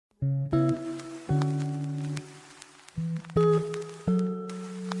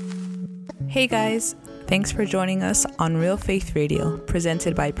Hey guys, thanks for joining us on Real Faith Radio,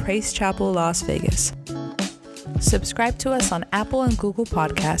 presented by Praise Chapel, Las Vegas. Subscribe to us on Apple and Google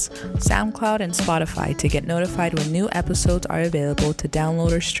Podcasts, SoundCloud, and Spotify to get notified when new episodes are available to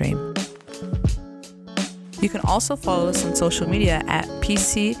download or stream. You can also follow us on social media at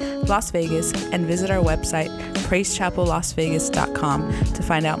PC Las Vegas and visit our website, praisechapellasvegas.com, to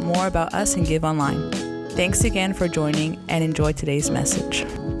find out more about us and give online. Thanks again for joining and enjoy today's message.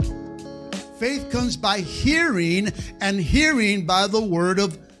 Faith comes by hearing, and hearing by the word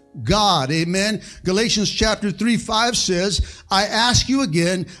of God. Amen. Galatians chapter 3:5 says, I ask you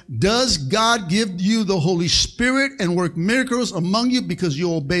again, does God give you the Holy Spirit and work miracles among you because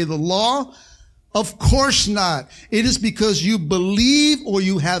you obey the law? Of course not. It is because you believe or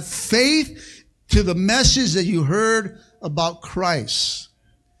you have faith to the message that you heard about Christ.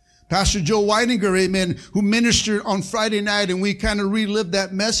 Pastor Joe Weidinger, amen, who ministered on Friday night, and we kind of relived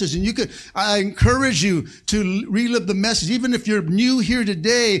that message. And I encourage you to relive the message. Even if you're new here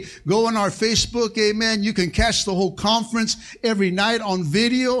today, go on our Facebook, amen. You can catch the whole conference every night on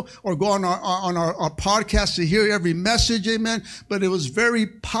video, or go on our podcast to hear every message, amen. But it was very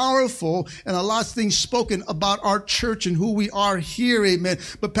powerful, and a lot of things spoken about our church and who we are here, amen.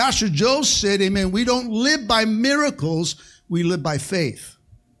 But Pastor Joe said, amen, we don't live by miracles, we live by faith.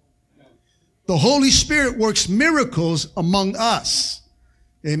 The Holy Spirit works miracles among us.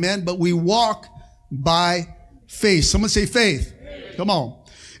 Amen. But we walk by faith. Someone say faith. Come on.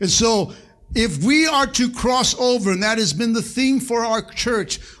 And so if we are to cross over, and that has been the theme for our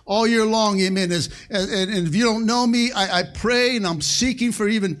church all year long, amen, and if you don't know me, I pray, and I'm seeking for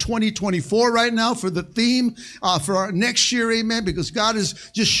even 2024 right now for the theme for our next year, amen, because God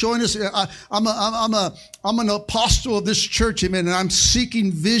is just showing us, I'm an apostle of this church, amen, and I'm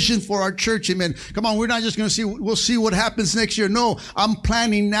seeking vision for our church, amen. Come on, we're not just going to we'll see what happens next year. No, I'm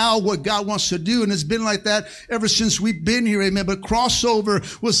planning now what God wants to do, and it's been like that ever since we've been here, amen. But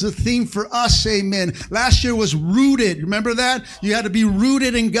crossover was the theme for us, amen. Last year was rooted. Remember that? You had to be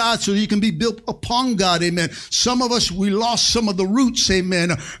rooted in God so you can be built upon God, amen. Some of us, we lost some of the roots,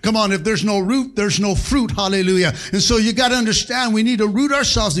 amen. Come on, if there's no root, there's no fruit, hallelujah. And so you got to understand, we need to root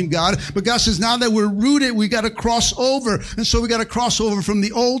ourselves in God, but God says now that we're rooted, we got to cross over. And so we got to cross over from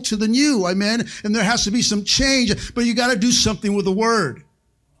the old to the new, amen. And there has to be some change, but you got to do something with the word.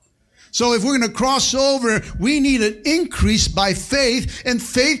 So if we're going to cross over, we need an increase by faith, and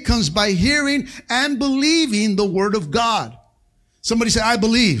faith comes by hearing and believing the word of God. Somebody say, I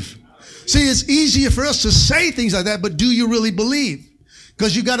believe. See, it's easier for us to say things like that, but do you really believe?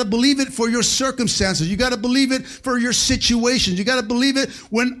 Because you got to believe it for your circumstances. You got to believe it for your situations. You got to believe it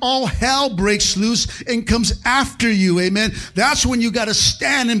when all hell breaks loose and comes after you. Amen. That's when you got to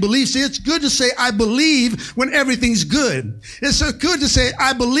stand and believe. See, it's good to say, I believe when everything's good. It's good to say,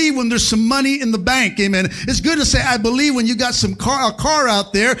 I believe when there's some money in the bank. Amen. It's good to say, I believe when you got a car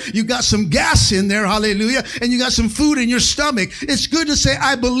out there, you got some gas in there. Hallelujah. And you got some food in your stomach. It's good to say,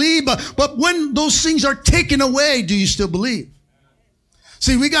 I believe. But when those things are taken away, do you still believe?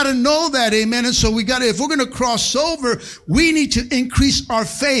 See, we got to know that, amen. And so if we're going to cross over, we need to increase our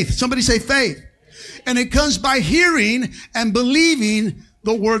faith. Somebody say faith. And it comes by hearing and believing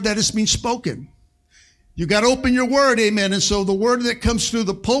the word that is being spoken. You got to open your word, amen. And so the word that comes through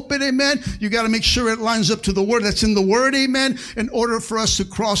the pulpit, amen, you got to make sure it lines up to the word that's in the word, amen, in order for us to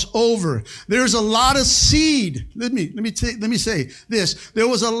cross over. There's a lot of seed. Let me say this. There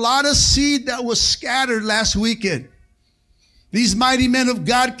was a lot of seed that was scattered last weekend. These mighty men of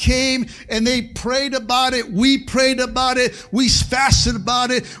God came and they prayed about it. We prayed about it. We fasted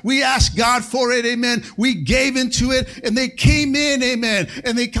about it. We asked God for it. Amen. We gave into it and they came in. Amen.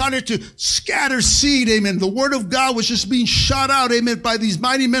 And they started to scatter seed. Amen. The word of God was just being shot out. Amen. By these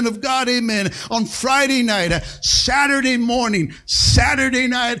mighty men of God. Amen. On Friday night, Saturday morning, Saturday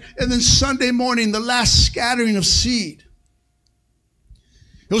night, and then Sunday morning, the last scattering of seed.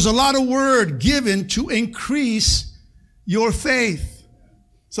 There was a lot of word given to increase your faith.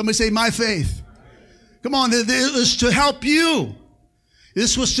 Somebody say, my faith. Come on, it was to help you.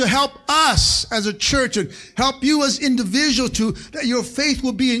 This was to help us as a church and help you as individuals that your faith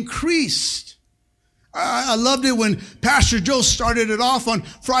will be increased. I loved it when Pastor Joe started it off on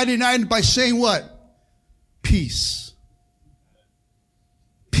Friday night by saying what? Peace.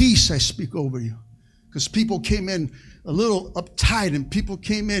 Peace I speak over you. Because people came in a little uptight and people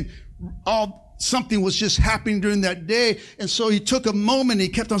came in something was just happening during that day. And so he took a moment and he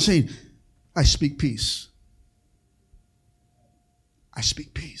kept on saying, I speak peace. I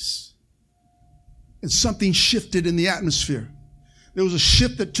speak peace. And something shifted in the atmosphere. There was a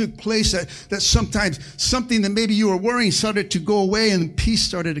shift that took place that sometimes something that maybe you were worrying started to go away and peace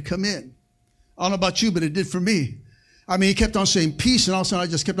started to come in. I don't know about you, but it did for me. I mean, he kept on saying peace, and all of a sudden I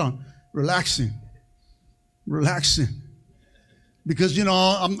just kept on relaxing. Because, you know,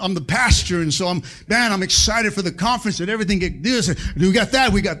 I'm the pastor, and so I'm excited for the conference and everything. Get this, and we got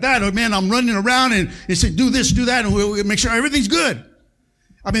that. Oh, man, I'm running around and he said, do this, do that, and we'll make sure everything's good.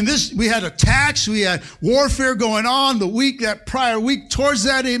 I mean, we had attacks, we had warfare going on that prior week towards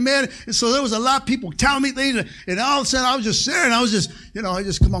that, amen. And so there was a lot of people telling me things, and all of a sudden I was just there, and I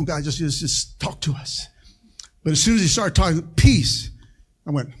just, come on, God, just talk to us. But as soon as he started talking peace, I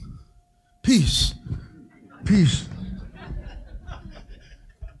went, peace.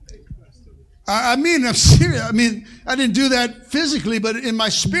 I mean, I'm serious. I mean, I didn't do that physically, but in my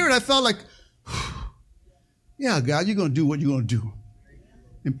spirit, I felt like, yeah, God, you're going to do what you're going to do.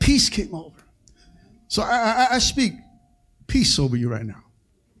 And peace came over. So I speak peace over you right now.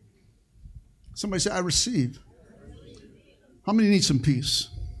 Somebody say, I receive. How many need some peace?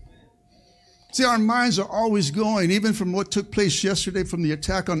 See, our minds are always going, even from what took place yesterday from the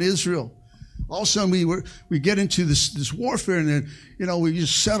attack on Israel. All of a sudden, we get into this warfare, and then, we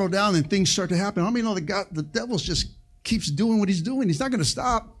just settle down and things start to happen. How many know the devil just keeps doing what he's doing? He's not going to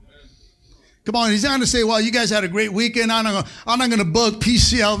stop. Come on, he's not going to say, well, you guys had a great weekend. I'm not going to bug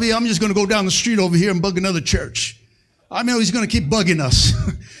PCLV. I'm just going to go down the street over here and bug another church. I mean, he's going to keep bugging us.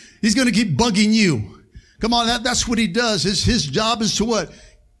 He's going to keep bugging you. Come on, that's what he does. His job is to what?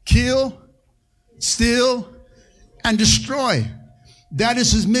 Kill, steal, and destroy. That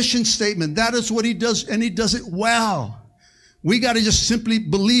is his mission statement. That is what he does, and he does it well. We got to just simply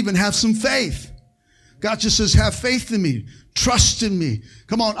believe and have some faith. God just says, have faith in me. Trust in me.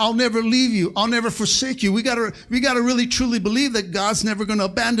 Come on, I'll never leave you. I'll never forsake you. We got to really truly believe that God's never going to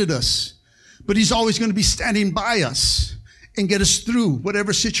abandon us, but he's always going to be standing by us and get us through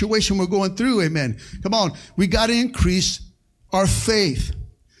whatever situation we're going through. Amen. Come on, we got to increase our faith.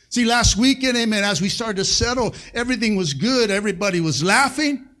 See, last weekend, amen, as we started to settle, everything was good. Everybody was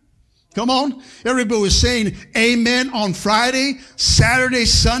laughing. Come on. Everybody was saying amen on Friday, Saturday,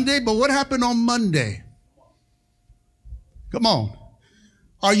 Sunday. But what happened on Monday? Come on.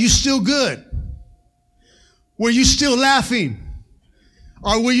 Are you still good? Were you still laughing?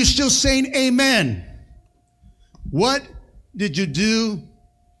 Or were you still saying amen? What did you do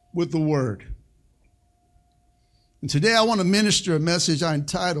with the word? And today I want to minister a message I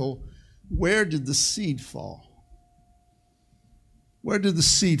entitled, Where Did the Seed Fall? Where did the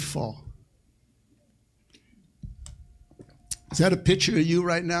seed fall? Is that a picture of you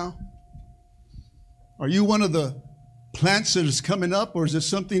right now? Are you one of the plants that is coming up, or is there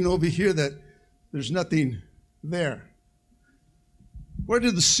something over here that there's nothing there? Where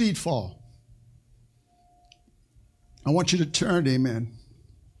did the seed fall? I want you to turn, amen,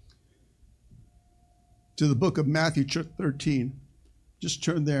 to the book of Matthew, chapter 13. Just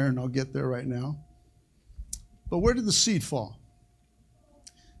turn there, and I'll get there right now. But where did the seed fall?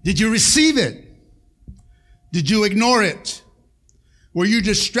 Did you receive it? Did you ignore it? Were you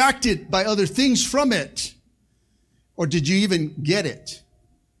distracted by other things from it? Or did you even get it?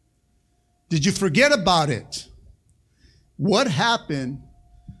 Did you forget about it? What happened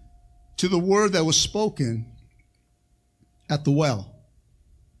to the word that was spoken at the well?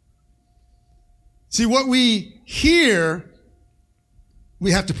 See, what we hear,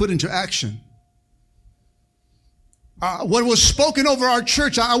 we have to put into action. What was spoken over our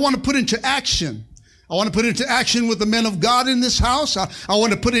church, I want to put into action. I want to put into action with the men of God in this house. I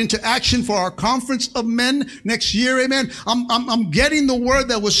want to put into action for our conference of men next year. Amen. I'm getting the word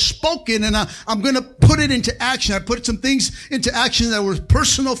that was spoken, and I'm going to put it into action. I put some things into action that were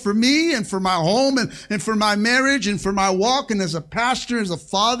personal for me and for my home and for my marriage and for my walk, and as a pastor, as a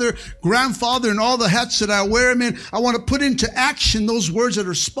father, grandfather, and all the hats that I wear. Amen. I want to put into action those words that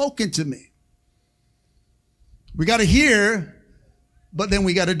are spoken to me. We got to hear, but then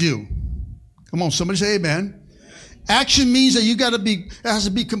we got to do. Come on, somebody say amen. Action means that it has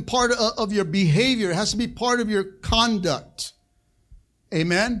to become part of your behavior. It has to be part of your conduct.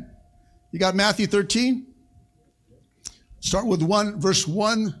 Amen. You got Matthew 13? Start with verse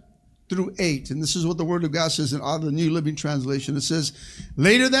 1 through 8. And this is what the word of God says out of the New Living Translation. It says,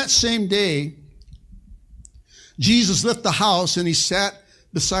 later that same day, Jesus left the house and he sat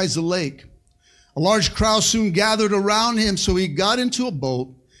beside the lake. A large crowd soon gathered around him, so he got into a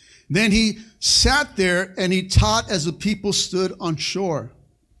boat. Then he sat there and he taught as the people stood on shore.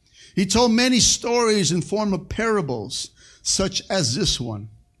 He told many stories in form of parables, such as this one.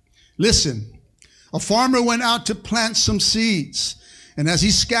 Listen, a farmer went out to plant some seeds, and as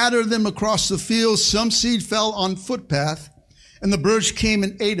he scattered them across the field, some seed fell on footpath, and the birds came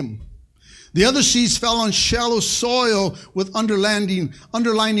and ate them. The other seeds fell on shallow soil with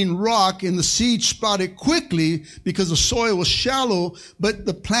underlining rock, and the seed sprouted quickly because the soil was shallow, but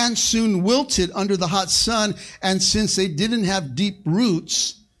the plants soon wilted under the hot sun, and since they didn't have deep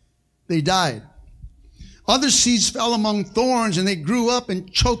roots, they died. Other seeds fell among thorns, and they grew up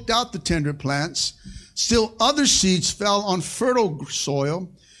and choked out the tender plants. Still other seeds fell on fertile soil,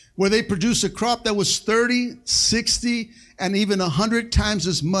 where they produced a crop that was 30, 60, and even 100 times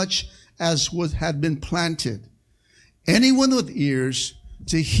as much as had been planted. Anyone with ears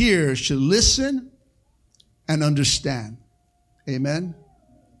to hear should listen and understand. Amen.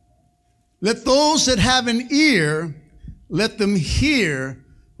 Let those that have an ear, let them hear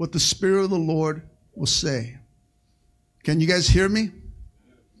what the Spirit of the Lord will say. Can you guys hear me?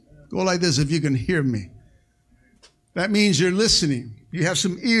 Go like this if you can hear me. That means you're listening. You have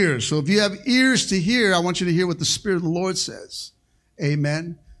some ears. So if you have ears to hear, I want you to hear what the Spirit of the Lord says.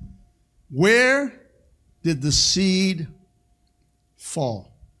 Amen. Where did the seed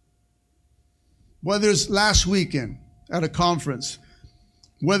fall? Whether it's last weekend at a conference,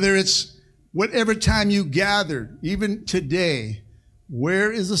 whether it's whatever time you gathered, even today,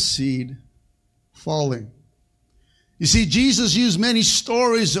 where is the seed falling? You see, Jesus used many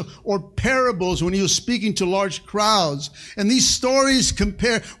stories or parables when he was speaking to large crowds. And these stories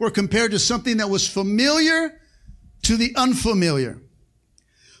were compared to something that was familiar to the unfamiliar.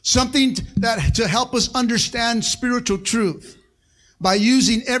 Something that to help us understand spiritual truth by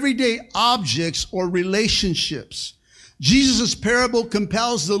using everyday objects or relationships. Jesus' parable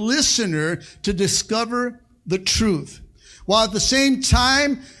compels the listener to discover the truth, while at the same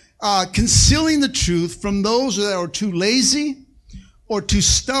time concealing the truth from those that are too lazy or too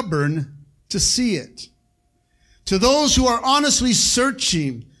stubborn to see it. To those who are honestly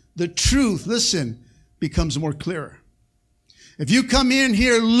searching, the truth, listen, becomes more clearer. If you come in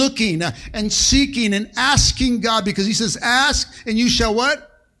here looking and seeking and asking God, because he says, ask and you shall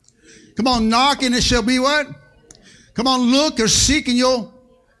what? Come on, knock and it shall be what? Come on, look or seek and you'll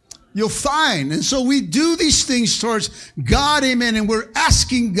find. And so we do these things towards God, amen, and we're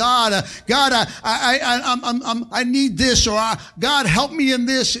asking God, God, I need this, or God, help me in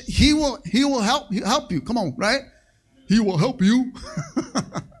this. He will help you. Come on, right? He will help you.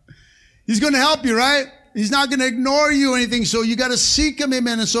 He's going to help you, right? He's not going to ignore you or anything. So you got to seek him,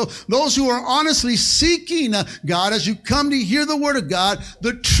 amen. And so those who are honestly seeking God, as you come to hear the word of God,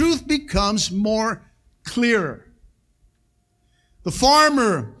 the truth becomes more clearer. The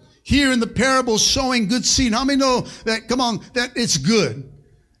farmer here in the parable sowing good seed. How many know that, come on, that it's good?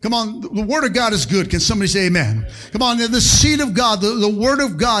 Come on, the word of God is good. Can somebody say amen? Come on, the seed of God, the word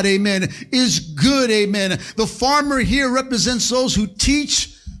of God, amen, is good, amen. The farmer here represents those who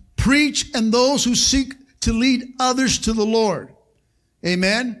teach, preach, and those who seek to lead others to the Lord.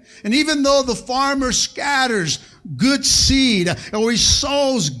 Amen. And even though the farmer scatters good seed, or he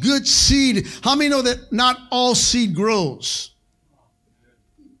sows good seed, how many know that not all seed grows?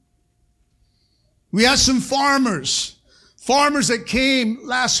 We had some farmers that came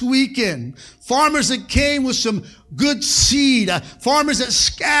last weekend, farmers that came with some good seed, farmers that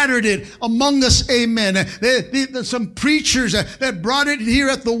scattered it among us, amen. Some preachers that brought it here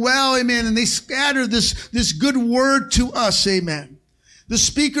at the well, amen, and they scattered this good word to us, amen. The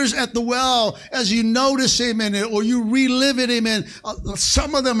speakers at the well, as you notice, amen, or you relive it, amen,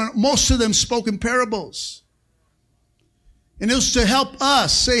 some of them, most of them spoke in parables. And it was to help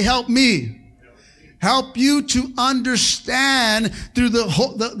us, say, help me. Help you to understand through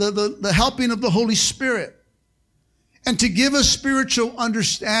the helping of the Holy Spirit. And to give us spiritual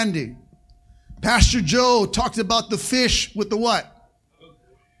understanding. Pastor Joe talked about the fish with the what?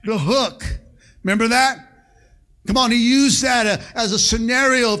 The hook. Remember that? Come on, he used that as a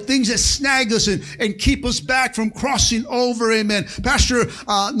scenario of things that snag us and keep us back from crossing over, amen.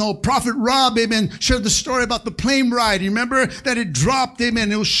 Prophet Rob, amen, shared the story about the plane ride. You remember that it dropped, amen.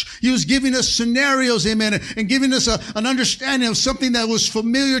 He was giving us scenarios, amen, and giving us an understanding of something that was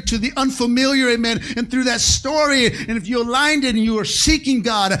familiar to the unfamiliar, amen. And through that story, and if you aligned it and you were seeking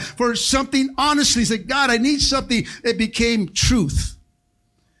God for something honestly, say, God, I need something, it became truth.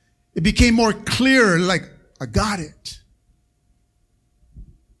 It became more clear, like, I got it.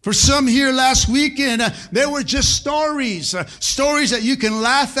 For some here last weekend, there were just stories that you can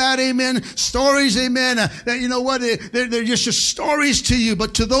laugh at, amen. Stories, amen, that you know what, they're just stories to you.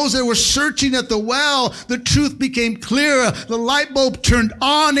 But to those that were searching at the well, the truth became clearer. The light bulb turned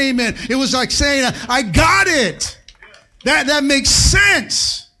on, amen. It was like saying, I got it. That makes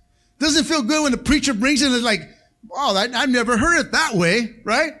sense. Doesn't it feel good when the preacher brings it and it's like, wow, I've never heard it that way,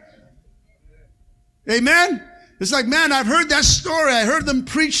 right? Amen? It's like, man, I've heard that story. I heard them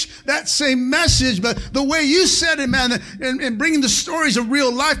preach that same message, but the way you said it, man, and bringing the stories of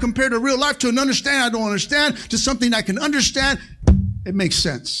real life compared to real life to an understand I don't understand to something I can understand, it makes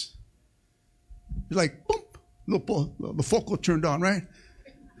sense. It's like, boom, the foco turned on, right?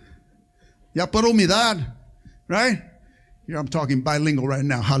 Ya por humildad, right? Here I'm talking bilingual right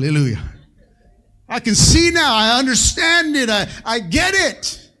now. Hallelujah. I can see now. I understand it. I get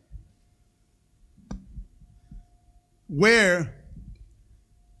it. Where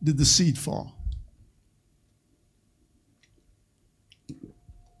did the seed fall?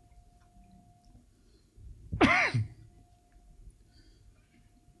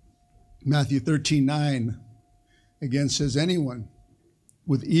 Matthew 13:9 again says, anyone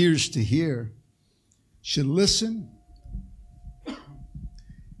with ears to hear should listen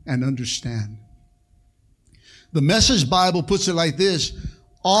and understand. The Message Bible puts it like this: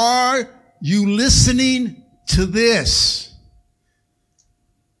 are you listening to this?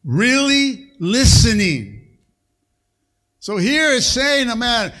 Really listening. So here it's saying,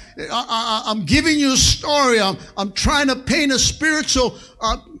 man, I'm giving you a story. I'm trying to paint a spiritual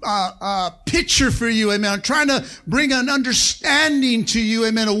picture for you, amen. I'm trying to bring an understanding to you,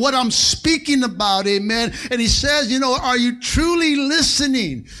 amen, of what I'm speaking about, amen. And he says, are you truly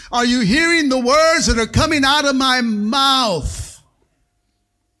listening? Are you hearing the words that are coming out of my mouth?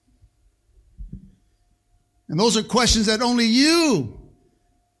 And those are questions that only you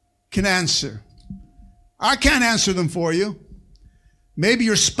can answer. I can't answer them for you. Maybe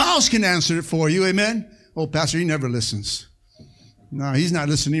your spouse can answer it for you, amen. Oh, Pastor, he never listens. No, he's not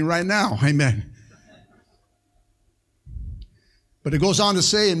listening right now, amen. But it goes on to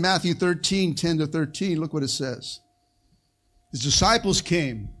say in Matthew 13:10-13, look what it says. His disciples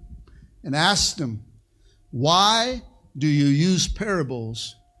came and asked him, why do you use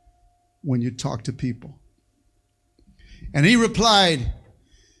parables when you talk to people? And he replied,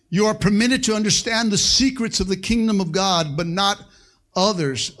 you are permitted to understand the secrets of the kingdom of God, but not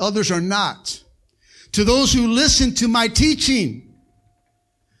others. Others are not. To those who listen to my teaching,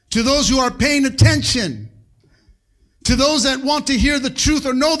 to those who are paying attention, to those that want to hear the truth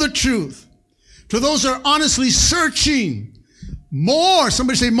or know the truth, to those that are honestly searching,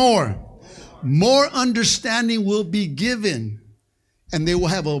 somebody say more understanding will be given, and they will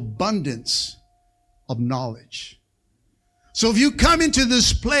have abundance of knowledge. So if you come into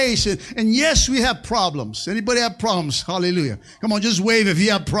this place, and yes, we have problems. Anybody have problems? Hallelujah. Come on, just wave if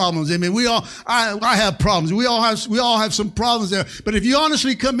you have problems. Amen. I have problems. We all have some problems there. But if you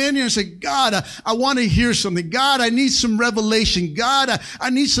honestly come in here and say, God, I want to hear something. God, I need some revelation. God, I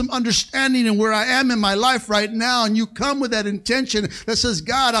need some understanding in where I am in my life right now. And you come with that intention that says,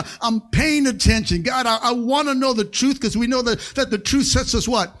 God, I'm paying attention. God, I want to know the truth, because we know that the truth sets us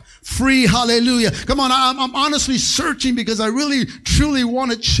what? Free. Hallelujah. Come on. I'm honestly searching because I really, truly want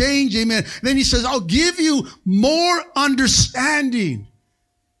to change. Amen. Then he says, I'll give you more understanding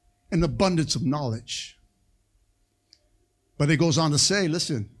and abundance of knowledge. But it goes on to say,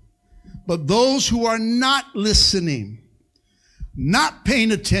 listen, but those who are not listening, not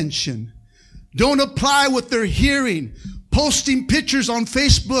paying attention, don't apply what they're hearing, posting pictures on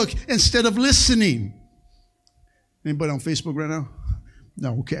Facebook instead of listening. Anybody on Facebook right now?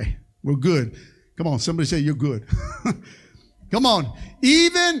 No, okay. We're good. Come on, somebody say you're good. Come on.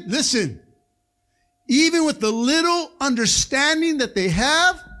 Even with the little understanding that they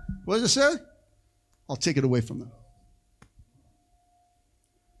have, what does it say? I'll take it away from them.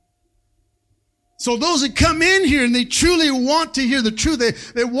 So those that come in here and they truly want to hear the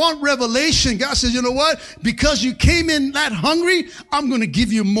truth, they want revelation. God says, you know what? Because you came in that hungry, I'm going to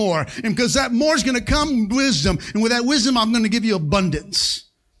give you more. And because that more is going to come wisdom. And with that wisdom, I'm going to give you abundance.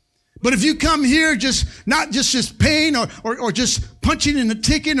 But if you come here not just paying or just punching in a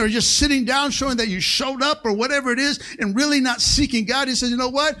ticket or just sitting down showing that you showed up or whatever it is and really not seeking God, he says, you know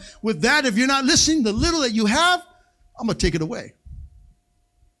what? With that, if you're not listening, the little that you have, I'm going to take it away.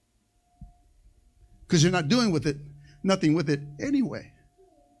 Because you're not doing nothing with it anyway.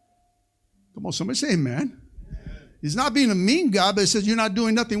 Come on, somebody say amen. He's not being a mean God, but he says you're not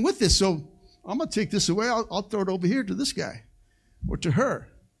doing nothing with this. So I'm going to take this away. I'll throw it over here to this guy or to her.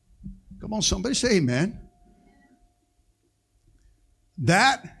 Come on, somebody say amen.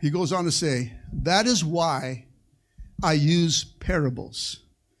 That, he goes on to say, that is why I use parables.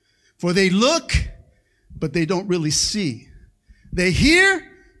 For they look, but they don't really see. They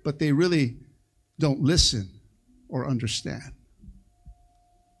hear, but they really don't listen or understand.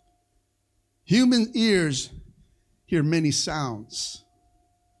 Human ears hear many sounds,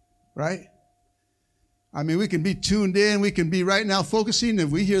 right? I mean, we can be tuned in. We can be right now focusing. If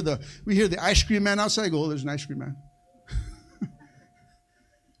we hear the ice cream man outside, go, oh, there's an ice cream man.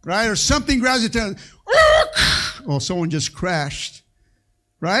 Right? Or something grabs your attention. Oh, someone just crashed.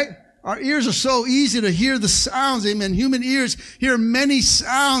 Right? Our ears are so easy to hear the sounds. Amen. Human ears hear many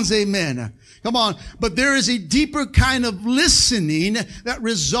sounds. Amen. Come on. But there is a deeper kind of listening that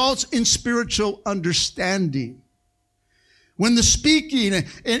results in spiritual understanding. When you're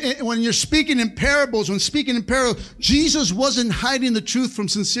speaking in parables, Jesus wasn't hiding the truth from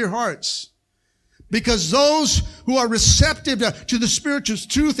sincere hearts. Because those who are receptive to the spiritual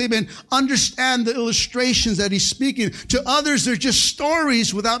truth, amen, understand the illustrations that he's speaking. To others, they're just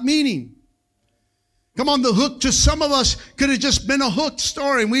stories without meaning. Come on, the hook to some of us could have just been a hooked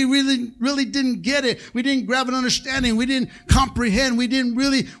story, and we really didn't get it. We didn't grab an understanding. We didn't comprehend.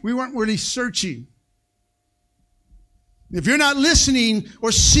 We weren't really searching. If you're not listening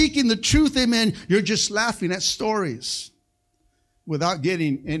or seeking the truth, amen, you're just laughing at stories without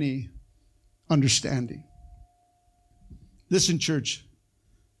getting any understanding. Listen, church,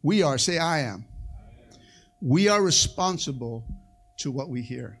 say I am. We are responsible to what we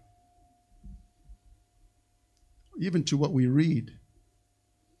hear, even to what we read.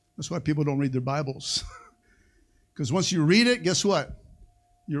 That's why people don't read their Bibles. Because once you read it, guess what?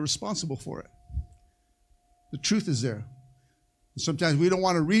 You're responsible for it. The truth is there. Sometimes we don't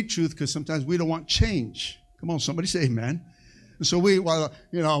want to read truth because sometimes we don't want change. Come on, somebody say amen. And so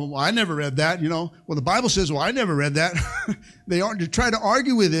I never read that, Well, the Bible says, well, I never read that. They try to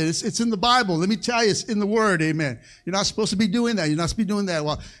argue with it. It's in the Bible. Let me tell you, it's in the Word, amen. You're not supposed to be doing that. You're not supposed to be doing that.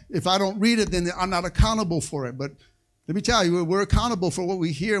 Well, if I don't read it, then I'm not accountable for it. But let me tell you, we're accountable for what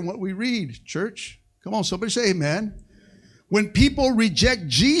we hear and what we read, church. Come on, somebody say amen. When people reject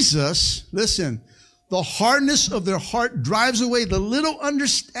Jesus, listen, the hardness of their heart drives away the little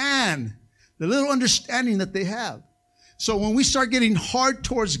understanding that they have. So when we start getting hard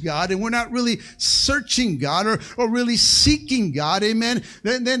towards God and we're not really searching God or really seeking God, amen,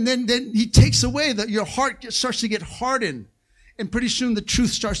 then he takes away that your heart starts to get hardened. And pretty soon the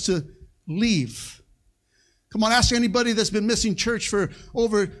truth starts to leave. Come on, ask anybody that's been missing church for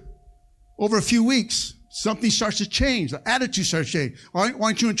over a few weeks. Something starts to change. The attitude starts to change. Why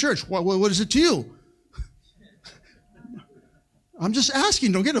aren't you in church? What is it to you? I'm just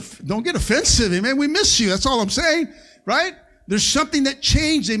asking. Don't get offensive, amen. We miss you. That's all I'm saying, right? There's something that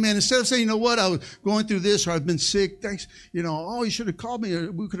changed, amen. Instead of saying, you know what, I was going through this, or I've been sick. Thanks, oh, you should have called me,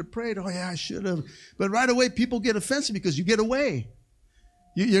 or we could have prayed. Oh yeah, I should have. But right away, people get offensive because you get away.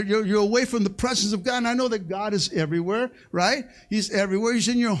 You're away from the presence of God. And I know that God is everywhere, right? He's everywhere. He's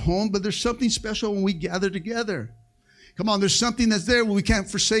in your home. But there's something special when we gather together. Come on, there's something that's there where we can't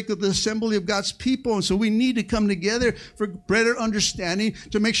forsake the assembly of God's people. And so we need to come together for better understanding,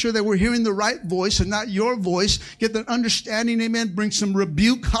 to make sure that we're hearing the right voice and not your voice. Get that understanding, amen. Bring some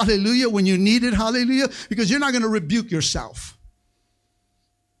rebuke, hallelujah, when you need it, hallelujah. Because you're not going to rebuke yourself.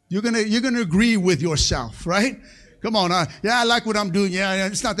 You're going to agree with yourself, right? Come on. I like what I'm doing. Yeah,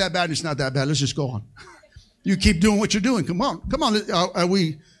 it's not that bad. It's not that bad. Let's just go on. You keep doing what you're doing. Come on.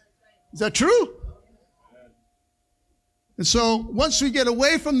 Is that true? And so once we get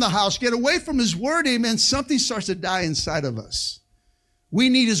away from the house, get away from his word, amen, something starts to die inside of us. We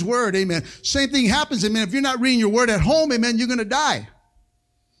need his word, amen. Same thing happens, amen. If you're not reading your word at home, amen, you're going to die.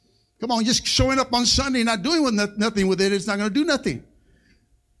 Come on, just showing up on Sunday, not doing nothing with it, it's not going to do nothing.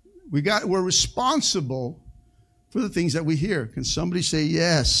 We're responsible for the things that we hear. Can somebody say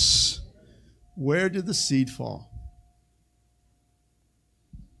yes? Where did the seed fall?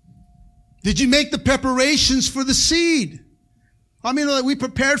 Did you make the preparations for the seed? I mean, we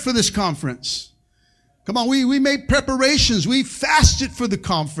prepared for this conference. Come on, we made preparations. We fasted for the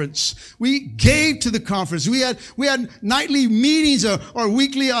conference. We gave to the conference. We had nightly meetings or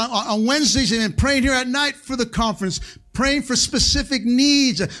weekly on Wednesdays and praying here at night for the conference. Praying for specific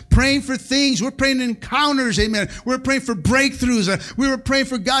needs, praying for things. We're praying encounters, amen. We're praying for breakthroughs. We were praying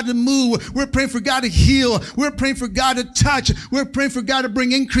for God to move. We're praying for God to heal. We're praying for God to touch. We're praying for God to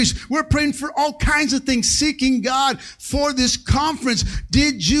bring increase. We're praying for all kinds of things, seeking God for this conference.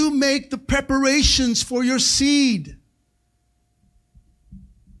 Did you make the preparations for your seed?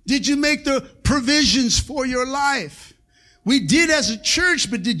 Did you make the provisions for your life? We did as a church,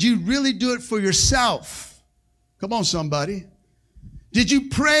 but did you really do it for yourself? Come on, somebody. Did you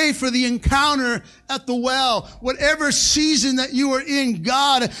pray for the encounter at the well? Whatever season that you are in,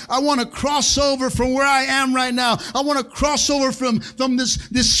 God, I want to cross over from where I am right now. I want to cross over from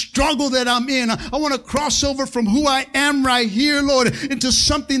this struggle that I'm in. I want to cross over from who I am right here, Lord, into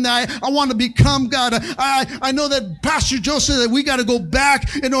something that I want to become, God. I know that Pastor Joe said that we got to go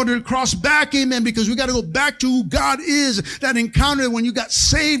back in order to cross back, amen, because we got to go back to who God is, that encounter when you got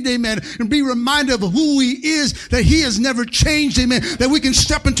saved, amen, and be reminded of who He is, that He has never changed, amen, that we can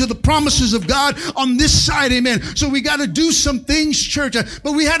step into the promises of God on this side, amen. So we got to do some things, church,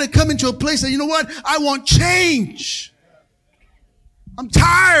 but we had to come into a place that, you know what? I want change. I'm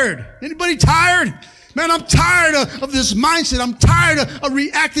tired. Anybody tired? Man, I'm tired of this mindset. I'm tired of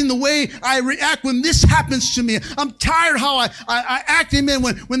reacting the way I react when this happens to me. I'm tired how I act, amen,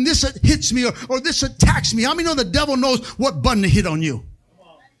 when this hits me or this attacks me. How many know the devil knows what button to hit on you?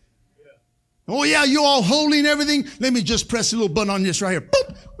 Oh, yeah, you're all holy and everything. Let me just press a little button on this right here.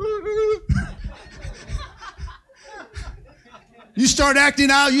 Boop. You start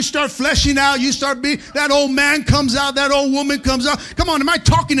acting out. You start fleshing out. You start being, that old man comes out. That old woman comes out. Come on, am I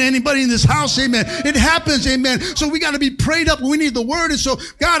talking to anybody in this house? Amen. It happens, amen. So we got to be prayed up. We need the word. And so,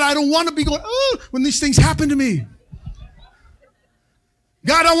 God, I don't want to be going, oh, when these things happen to me.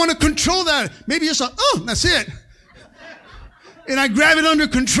 God, I want to control that. Maybe it's like, oh, that's it. And I grab it under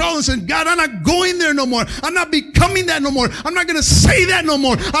control and say, God, I'm not going there no more. I'm not becoming that no more. I'm not going to say that no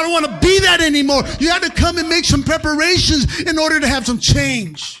more. I don't want to be that anymore. You had to come and make some preparations in order to have some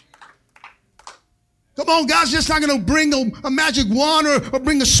change. Come on, God's just not going to bring a magic wand or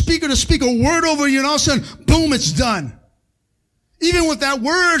bring a speaker to speak a word over you and all of a sudden, boom, it's done. Even with that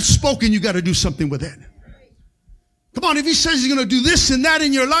word spoken, you got to do something with it. Come on, if He says He's going to do this and that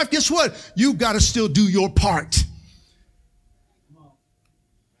in your life, guess what? You got to still do your part.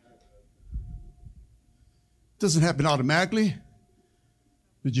 Doesn't happen automatically.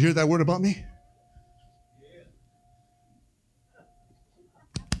 Did you hear that word about me?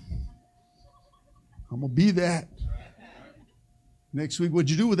 I'm going to be that. Next week,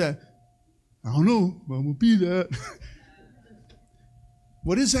 what'd you do with that? I don't know, but I'm going to be that.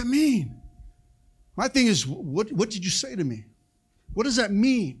 What does that mean? My thing is, what did you say to me? What does that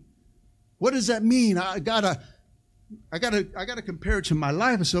mean? What does that mean? I gotta compare it to my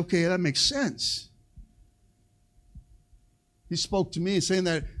life and say, okay, that makes sense. He spoke to me saying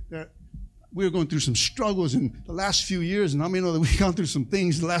that we were going through some struggles in the last few years. And I mean, know that we've gone through some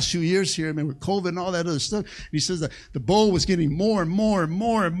things the last few years here, I mean, with COVID and all that other stuff. And he says that the bowl was getting more and more and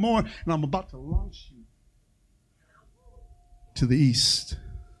more and more. And I'm about to launch you to the east.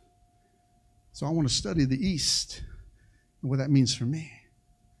 So I want to study the east and what that means for me.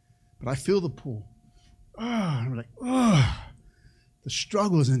 But I feel the pull. I'm like, the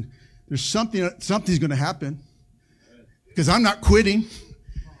struggles. And there's something's going to happen. Because I'm not quitting.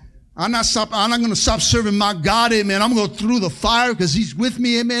 I'm not going to stop serving my God, amen. I'm going to go through the fire because He's with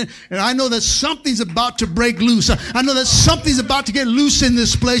me, amen. And I know that something's about to break loose. I know that something's about to get loose in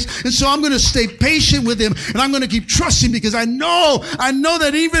this place. And so I'm going to stay patient with Him. And I'm going to keep trusting because I know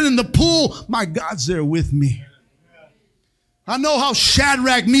that even in the pool, my God's there with me. I know how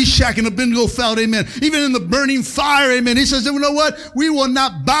Shadrach, Meshach, and Abednego felt, amen. Even in the burning fire, amen. He says, you know what? We will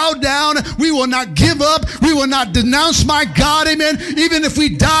not bow down. We will not give up. We will not denounce my God, amen. Even if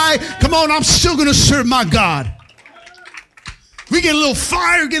we die, come on, I'm still going to serve my God. We get a little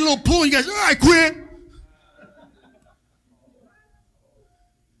fire, get a little pull, you guys, I quit. And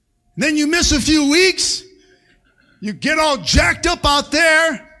then you miss a few weeks. You get all jacked up out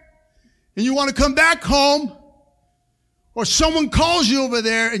there, and you want to come back home. Or someone calls you over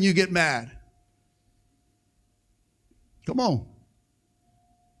there and you get mad. Come on.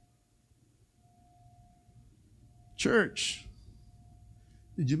 Church,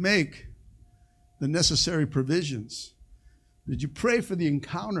 did you make the necessary provisions? Did you pray for the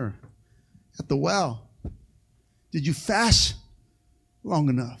encounter at the well? Did you fast long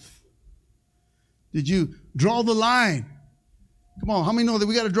enough? Did you draw the line? Come on, how many know that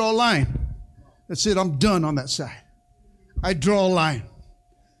we got to draw a line? That's it, I'm done on that side. I draw a line.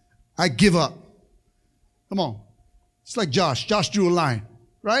 I give up. Come on. It's like Josh. Josh drew a line,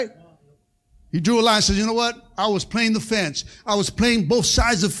 right? He drew a line and says, you know what? I was playing the fence. I was playing both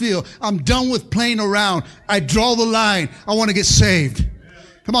sides of the field. I'm done with playing around. I draw the line. I want to get saved.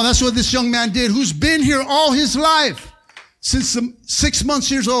 Come on, that's what this young man did, who's been here all his life, since 6 months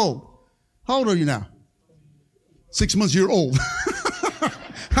years old. How old are you now? 6 months year old.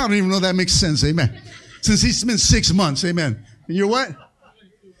 I don't even know if that makes sense. Amen. Since he's been 6 months. Amen. And you're what?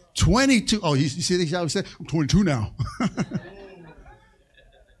 22. Oh, you see how he said? I'm 22 now.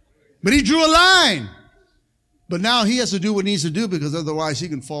 But he drew a line. But now he has to do what he needs to do, because otherwise he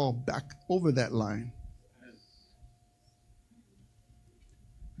can fall back over that line.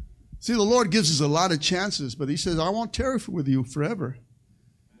 See, the Lord gives us a lot of chances, but he says, I won't tarry with you forever.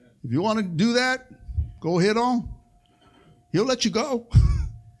 If you want to do that, go ahead on. He'll let you go.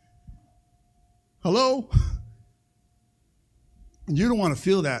 Hello? And you don't want to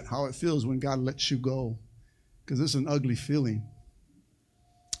feel that, how it feels when God lets you go, because it's an ugly feeling.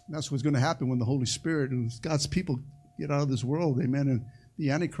 And that's what's going to happen when the Holy Spirit and God's people get out of this world, amen, and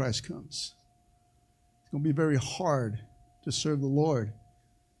the Antichrist comes. It's going to be very hard to serve the Lord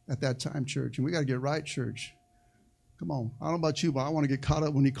at that time, church. And we got to get right, church. Come on. I don't know about you, but I want to get caught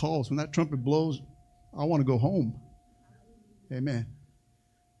up when he calls. When that trumpet blows, I want to go home. Amen.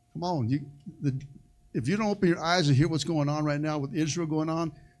 Come on. If you don't open your eyes and hear what's going on right now with Israel going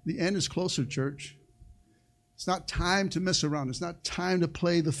on, the end is closer, church. It's not time to mess around. It's not time to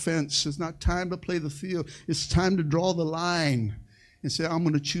play the fence. It's not time to play the field. It's time to draw the line and say, I'm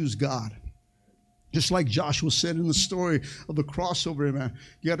going to choose God. Just like Joshua said in the story of the crossover, man,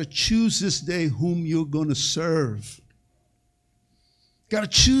 you got to choose this day whom you're going to serve. Got to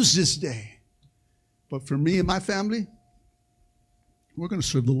choose this day. But for me and my family, we're going to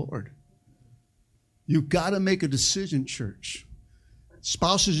serve the Lord. You've got to make a decision, church.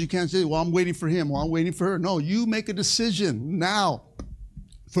 Spouses, you can't say, well, I'm waiting for him, well, I'm waiting for her. No, you make a decision now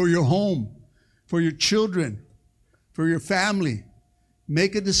for your home, for your children, for your family.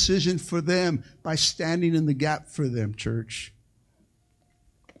 Make a decision for them by standing in the gap for them, church.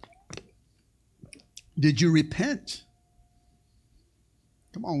 Did you repent?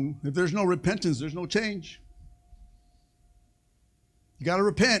 Come on. If there's no repentance, there's no change. You got to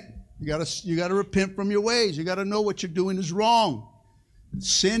repent. You got to repent from your ways. You got to know what you're doing is wrong.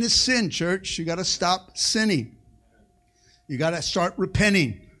 Sin is sin, church. You got to stop sinning. You got to start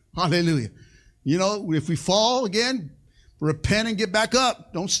repenting. Hallelujah. You know, if we fall again, repent and get back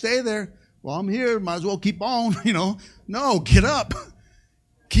up. Don't stay there. Well, I'm here. Might as well keep on, you know. No, get up.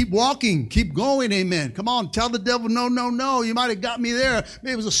 Keep walking. Keep going. Amen. Come on. Tell the devil, no, no, no. You might have got me there.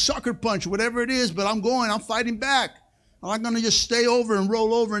 Maybe it was a sucker punch, whatever it is, but I'm going. I'm fighting back. I'm not going to just stay over and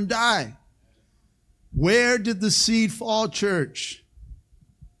roll over and die. Where did the seed fall, church?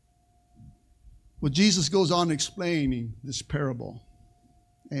 Well, Jesus goes on explaining this parable.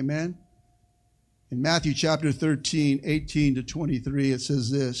 Amen. In Matthew chapter 13, 18 to 23, it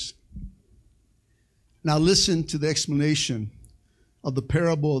says this. Now listen to the explanation of the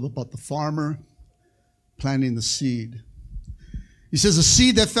parable about the farmer planting the seed. He says, the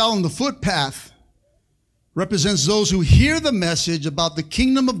seed that fell on the footpath represents those who hear the message about the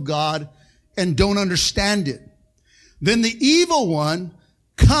kingdom of God and don't understand it. Then the evil one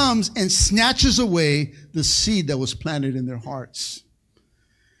comes and snatches away the seed that was planted in their hearts.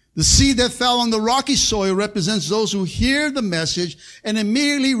 The seed that fell on the rocky soil represents those who hear the message and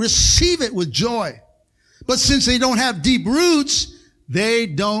immediately receive it with joy. But since they don't have deep roots, they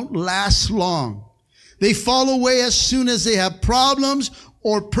don't last long. They fall away as soon as they have problems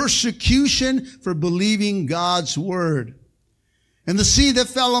or persecution for believing God's word. And the seed that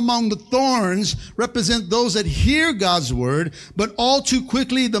fell among the thorns represent those that hear God's word, but all too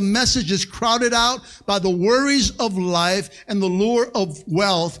quickly the message is crowded out by the worries of life and the lure of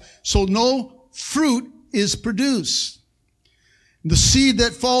wealth, so no fruit is produced. The seed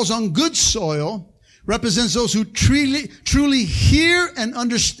that falls on good soil represents those who truly hear and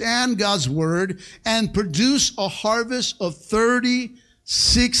understand God's word and produce a harvest of 30,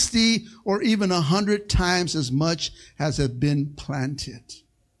 60, or even 100 times as much as have been planted.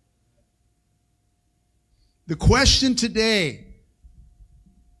 The question today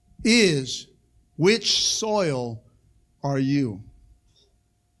is, which soil are you?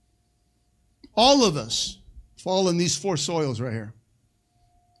 All of us fall in these 4 soils right here.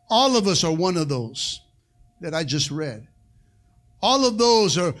 All of us are one of those that I just read. All of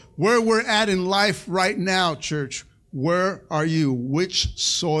those are where we're at in life right now, church. Where are you? Which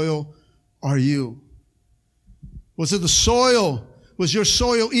soil are you? Was it the soil? Was your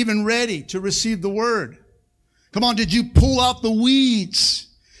soil even ready to receive the word? Come on, did you pull out the weeds?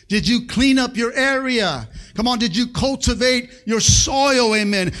 Did you clean up your area? Come on, did you cultivate your soil?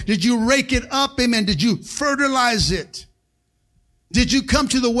 Amen. Did you rake it up? Amen. Did you fertilize it? Did you come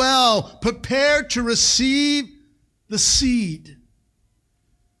to the well prepared to receive the seed?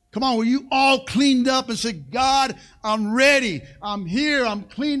 Come on, were you all cleaned up and said, God, I'm ready. I'm here. I'm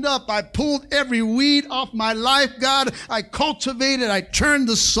cleaned up. I pulled every weed off my life, God. I cultivated. I turned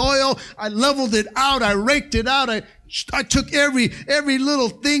the soil. I leveled it out. I raked it out. I took every little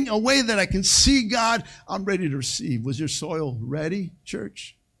thing away that I can see, God. I'm ready to receive. Was your soil ready,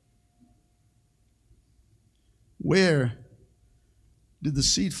 church? Where did the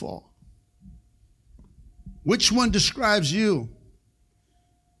seed fall? Which one describes you?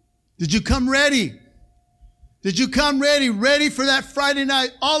 Did you come ready? Did you come ready for that Friday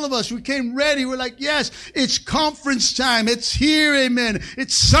night? All of us, we came ready. We're like, yes, it's conference time. It's here, amen.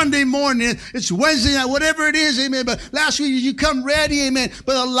 It's Sunday morning. It's Wednesday night, whatever it is, amen. But last week, you come ready, amen.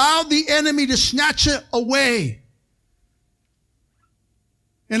 But allow the enemy to snatch it away.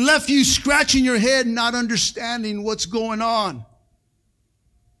 And left you scratching your head and not understanding what's going on.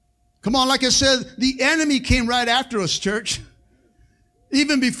 Come on, like I said, the enemy came right after us, church.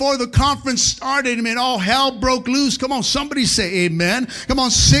 Even before the conference started, amen, all hell broke loose. Come on, somebody say amen. Come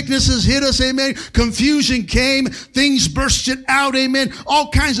on, sicknesses hit us, amen. Confusion came. Things bursted out, amen. All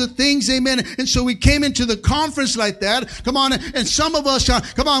kinds of things, amen. And so we came into the conference like that. Come on, and some of us,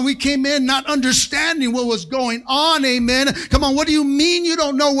 we came in not understanding what was going on, amen. Come on, what do you mean you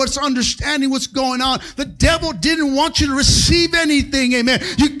don't know what's understanding what's going on? The devil didn't want you to receive anything, amen.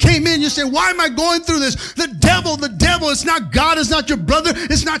 You came in, you said, why am I going through this? The devil, it's not God, it's not your brother.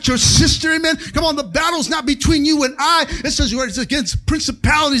 It's not your sister, amen. Come on, the battle's not between you and I. It says it's against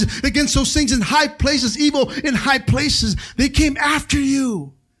principalities, against those things in high places, evil in high places. They came after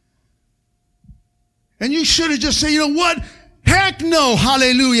you. And you should have just said, you know what? Heck no,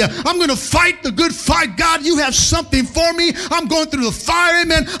 hallelujah. I'm going to fight the good fight. God, you have something for me. I'm going through the fire,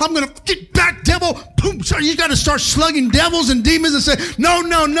 amen. I'm going to get back, devil. Boom. So you got to start slugging devils and demons and say, no.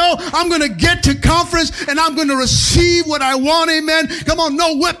 I'm going to get to conference and I'm going to receive what I want, amen. Come on,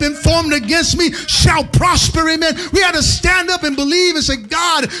 no weapon formed against me shall prosper, amen. We had to stand up and believe and say,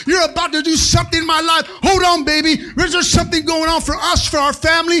 God, you're about to do something in my life. Hold on, baby. Is there something going on for us, for our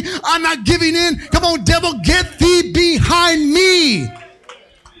family? I'm not giving in. Come on, devil, get thee behind me.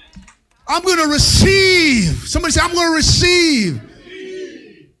 I'm going to receive. Somebody say, I'm going to receive.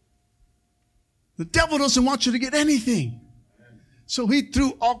 The devil doesn't want you to get anything. So he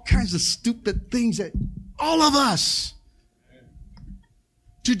threw all kinds of stupid things at all of us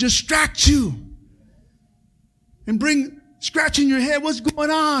to distract you and bring scratching your head. What's going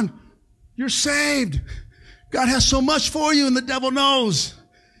on? You're saved. God has so much for you and the devil knows.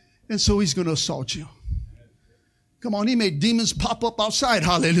 And so he's going to assault you. Come on, he made demons pop up outside.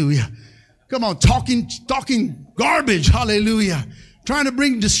 Hallelujah. Come on, talking garbage. Hallelujah. Trying to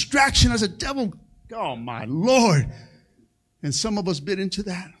bring distraction as a devil. Oh, my Lord. And some of us bit into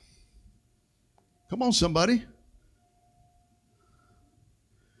that. Come on, somebody.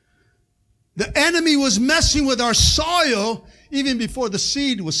 The enemy was messing with our soil even before the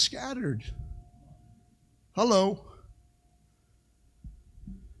seed was scattered. Hello.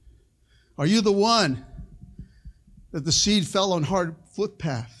 Are you the one that the seed fell on hard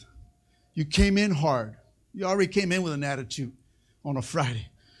footpath? You came in hard. You already came in with an attitude on a Friday.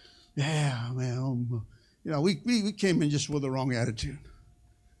 Yeah, man. We came in just with the wrong attitude.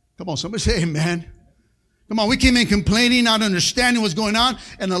 Come on, somebody say amen. Come on, we came in complaining, not understanding what's going on,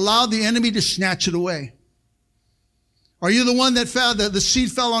 and allowed the enemy to snatch it away. Are you the one that the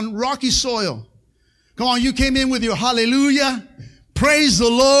seed fell on rocky soil? Come on, you came in with your hallelujah. Praise the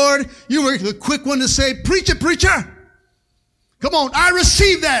Lord. You were the quick one to say, preach it, preacher. Come on, I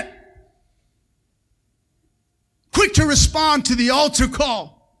received that. Quick to respond to the altar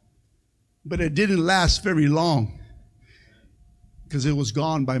call. But it didn't last very long because it was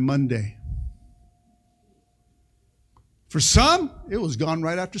gone by Monday. For some, it was gone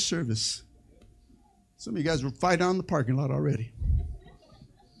right after service. Some of you guys were fighting out in the parking lot already.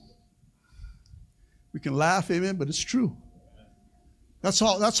 We can laugh, amen, but it's true. That's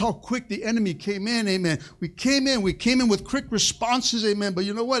how quick the enemy came in, amen. We came in with quick responses, amen. But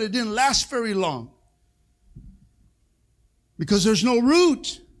you know what? It didn't last very long. Because there's no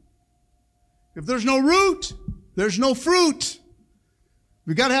root. If there's no root, there's no fruit.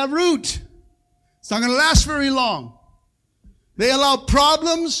 We got to have root. It's not going to last very long. They allow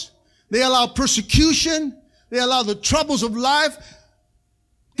problems. They allow persecution. They allow the troubles of life,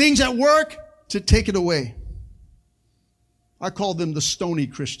 things at work, to take it away. I call them the stony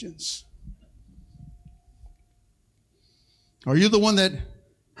Christians. Are you the one that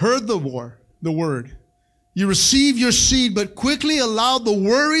heard the word? You received your seed, but quickly allowed the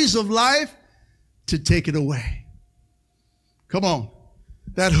worries of life to take it away. Come on.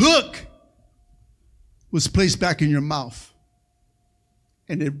 That hook was placed back in your mouth.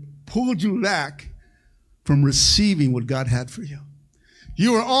 And it pulled you back from receiving what God had for you.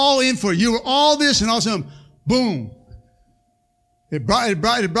 You were all in for it. You were all this, and all of a sudden, boom. It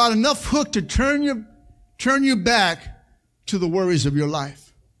brought enough hook to turn you back to the worries of your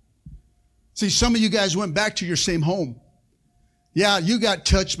life. See, some of you guys went back to your same home. Yeah, you got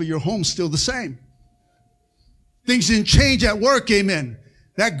touched, but your home's still the same. Things didn't change at work, amen.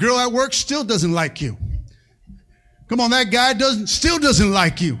 That girl at work still doesn't like you. Come on, that guy still doesn't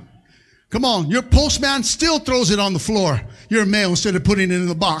like you. Come on, your postman still throws it on the floor, your mail, instead of putting it in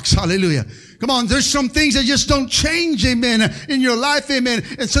the box. Hallelujah. Come on, there's some things that just don't change, amen, in your life, amen.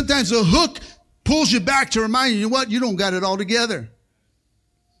 And sometimes the hook pulls you back to remind you, what? You don't got it all together.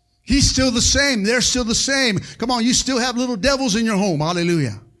 He's still the same. They're still the same. Come on, you still have little devils in your home.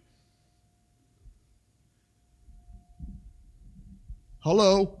 Hallelujah.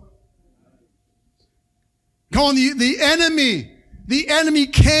 Hello. Come on, the enemy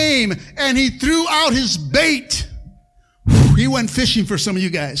came and he threw out his bait. He went fishing for some of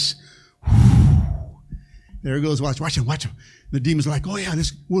you guys. There he goes. Watch him. The demon's like, oh yeah,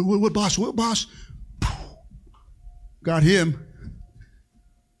 what boss? Got him.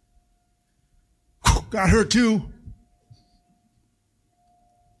 Got her too.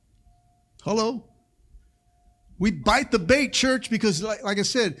 Hello. We bite the bait, church, because like I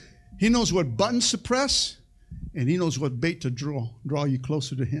said, he knows what buttons to press, and he knows what bait to draw you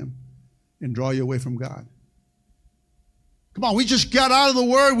closer to him and draw you away from God. Come on, we just got out of the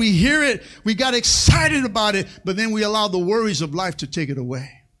word. We hear it. We got excited about it, but then we allow the worries of life to take it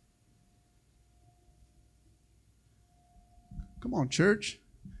away. Come on, church.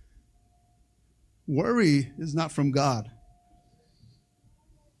 Worry is not from God.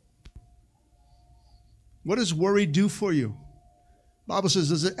 What does worry do for you? The Bible says,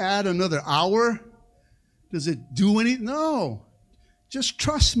 does it add another hour? Does it do anything? No. Just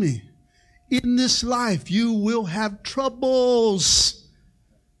trust me. In this life, you will have troubles.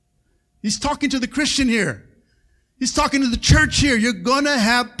 He's talking to the Christian here. He's talking to the church here. You're going to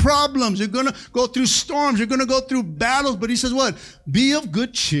have problems. You're going to go through storms. You're going to go through battles. But he says what? Be of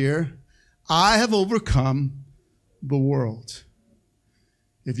good cheer. I have overcome the world.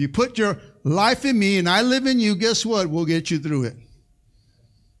 If you put your life in me and I live in you, guess what? We'll get you through it.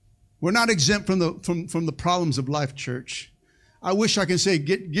 We're not exempt from the problems of life, church. I wish I could say,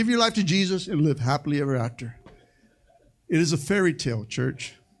 give your life to Jesus and live happily ever after. It is a fairy tale,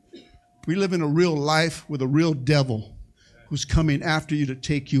 church. We live in a real life with a real devil who's coming after you to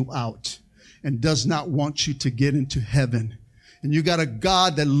take you out and does not want you to get into heaven. And you got a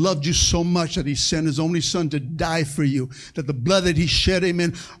God that loved you so much that he sent his only son to die for you. That the blood that he shed,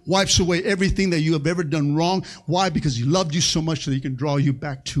 amen, wipes away everything that you have ever done wrong. Why? Because he loved you so much that he can draw you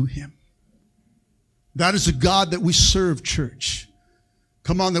back to him. That is the God that we serve, church.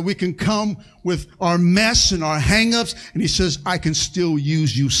 Come on, that we can come with our mess and our hang-ups, and he says, I can still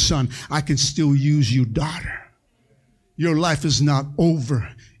use you, son. I can still use you, daughter. Your life is not over.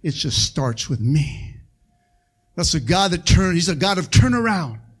 It just starts with me. That's a God he's a God of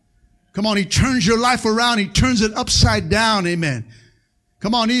turnaround. Come on, he turns your life around. He turns it upside down, amen.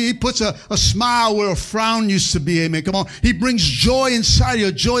 Come on, he puts a smile where a frown used to be, amen. Come on, he brings joy inside you,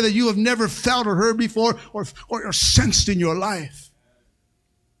 a joy that you have never felt or heard before or sensed in your life.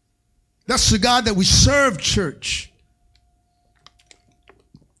 That's the God that we serve, church.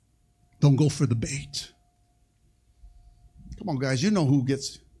 Don't go for the bait. Come on, guys, you know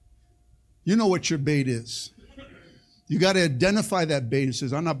what your bait is. You got to identify that bait and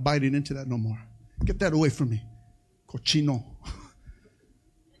says, I'm not biting into that no more. Get that away from me. Cochino.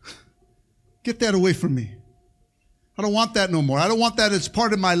 Get that away from me. I don't want that no more. I don't want that as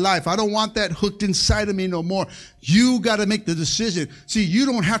part of my life. I don't want that hooked inside of me no more. You got to make the decision. See, you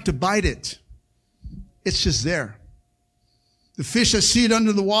don't have to bite it. It's just there. The fish that see it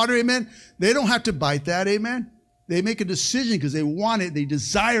under the water, amen, they don't have to bite that, amen. They make a decision because they want it, they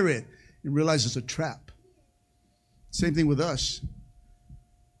desire it, and realize it's a trap. Same thing with us.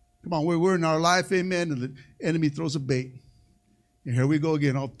 Come on, we're in our life, amen, and the enemy throws a bait. And here we go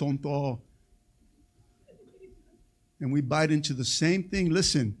again, all tonto. And we bite into the same thing,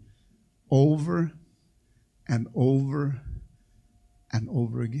 listen, over and over and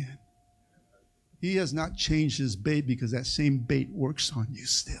over again. He has not changed his bait because that same bait works on you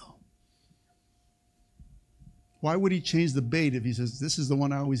still. Why would he change the bait if he says, this is the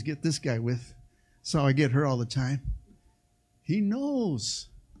one I always get this guy with, so I get her all the time? He knows.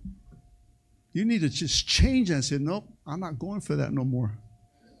 You need to just change that and say, nope, I'm not going for that no more.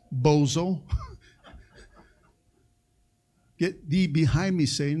 Bozo. Get thee behind me,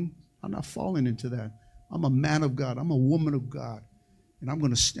 Satan. I'm not falling into that. I'm a man of God. I'm a woman of God. And I'm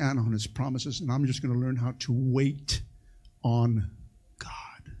going to stand on his promises, and I'm just going to learn how to wait on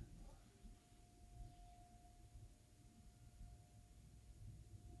God.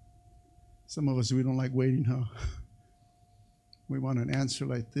 Some of us, we don't like waiting, huh? We want an answer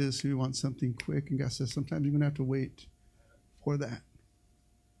like this. We want something quick. And God says, sometimes you're going to have to wait for that.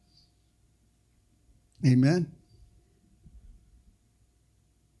 Amen.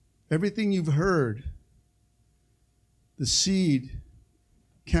 Everything you've heard, the seed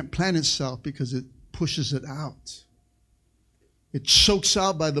can't plant itself because it pushes it out. It chokes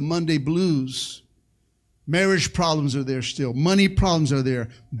out by the Monday blues. Marriage problems are there still. Money problems are there.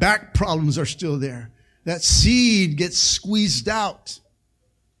 Back problems are still there. That seed gets squeezed out.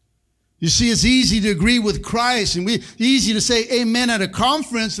 You see, it's easy to agree with Christ and easy to say amen at a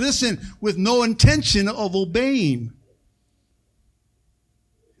conference, listen, with no intention of obeying.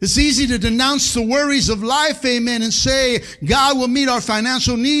 It's easy to denounce the worries of life, amen, and say God will meet our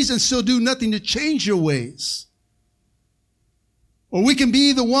financial needs and still do nothing to change your ways. Or we can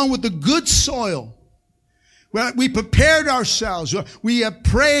be the one with the good soil. We prepared ourselves. We have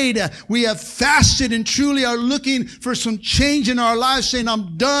prayed. We have fasted and truly are looking for some change in our lives, saying,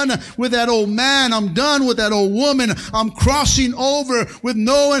 I'm done with that old man. I'm done with that old woman. I'm crossing over with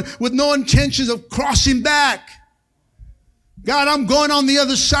no intentions of crossing back. God, I'm going on the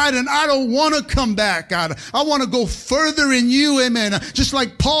other side and I don't want to come back, God. I want to go further in you, amen. Just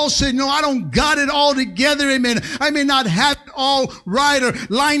like Paul said, no, I don't got it all together, amen. I may not have it all right or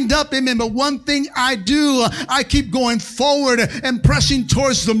lined up, amen. But one thing I do, I keep going forward and pressing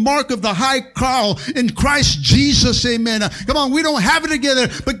towards the mark of the high call in Christ Jesus, amen. Come on, we don't have it together,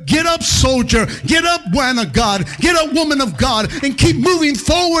 but get up, soldier. Get up, man of God. Get up, woman of God, and keep moving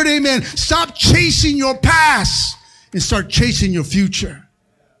forward, amen. Stop chasing your past and start chasing your future.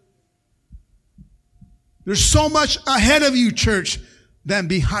 There's so much ahead of you, church, than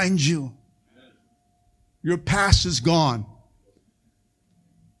behind you. Your past is gone.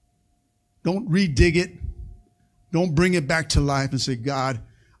 Don't redig it. Don't bring it back to life and say, God,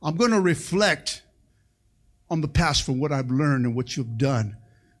 I'm going to reflect on the past for what I've learned and what you've done,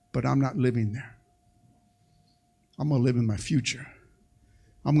 but I'm not living there. I'm going to live in my future.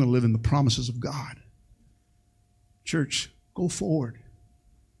 I'm going to live in the promises of God. Church, go forward.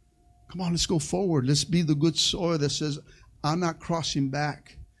 Come on, let's go forward. Let's be the good soil that says, I'm not crossing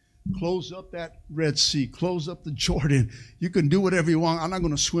back. Close up that Red Sea. Close up the Jordan. You can do whatever you want. I'm not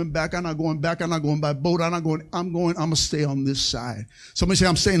going to swim back. I'm not going back. I'm not going by boat. I'm going to stay on this side. Somebody say,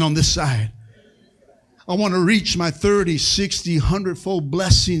 I'm staying on this side. I want to reach my 30, 60, 100-fold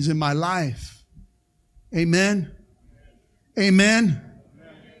blessings in my life. Amen. Amen.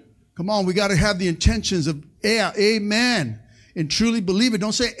 Come on, we got to have the intentions of, yeah, amen, and truly believe it.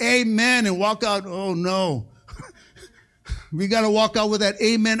 Don't say amen and walk out, oh no. We got to walk out with that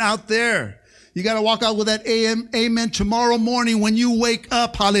amen out there. You got to walk out with that amen tomorrow morning when you wake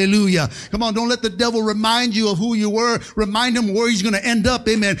up. Hallelujah. Come on, don't let the devil remind you of who you were. Remind him where he's going to end up.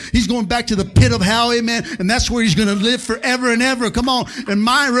 Amen. He's going back to the pit of hell. Amen. And that's where he's going to live forever and ever. Come on. And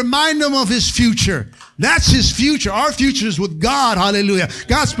remind him of his future. That's his future. Our future is with God. Hallelujah.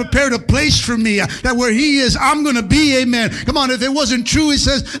 God's prepared a place for me that where he is, I'm going to be. Amen. Come on. If it wasn't true, he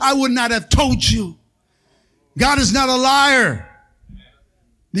says, I would not have told you. God is not a liar.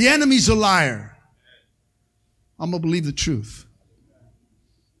 The enemy's a liar. I'm going to believe the truth.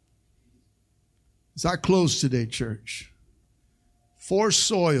 As I close today, church, 4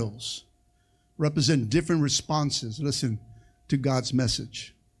 soils represent different responses, listen, to God's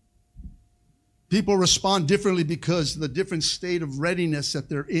message. People respond differently because of the different state of readiness that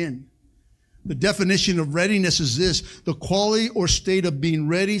they're in. The definition of readiness is this: the quality or state of being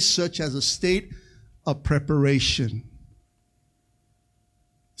ready, such as a state of preparation.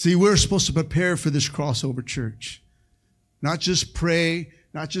 See, we're supposed to prepare for this crossover, church. Not just pray,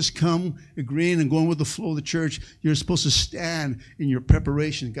 not just come agreeing and going with the flow of the church. You're supposed to stand in your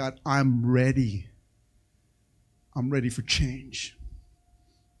preparation. God, I'm ready. I'm ready for change.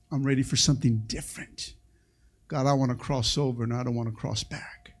 I'm ready for something different. God, I want to cross over and I don't want to cross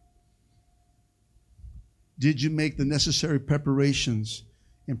back. Did you make the necessary preparations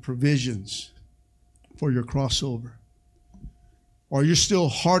and provisions for your crossover? Or you're still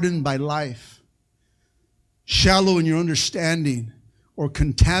hardened by life, shallow in your understanding, or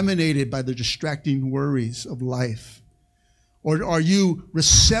contaminated by the distracting worries of life? Or are you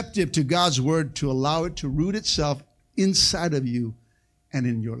receptive to God's word to allow it to root itself inside of you and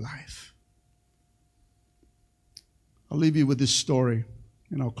in your life? I'll leave you with this story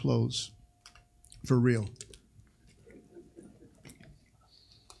and I'll close for real.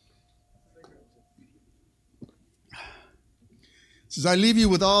 Says, I leave you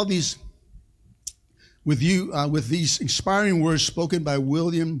with all these, with these inspiring words spoken by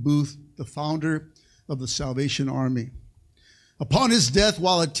William Booth, the founder of the Salvation Army. Upon his death,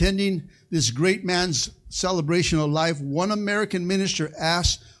 while attending this great man's celebration of life, one American minister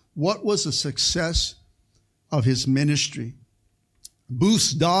asked what was the success of his ministry.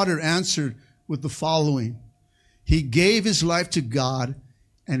 Booth's daughter answered with the following: he gave his life to God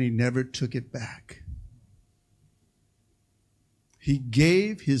and he never took it back. He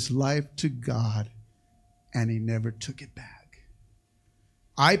gave his life to God, and he never took it back.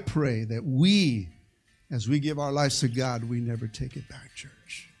 I pray that we, as we give our lives to God, we never take it back,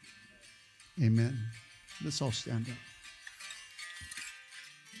 church. Amen. Let's all stand up.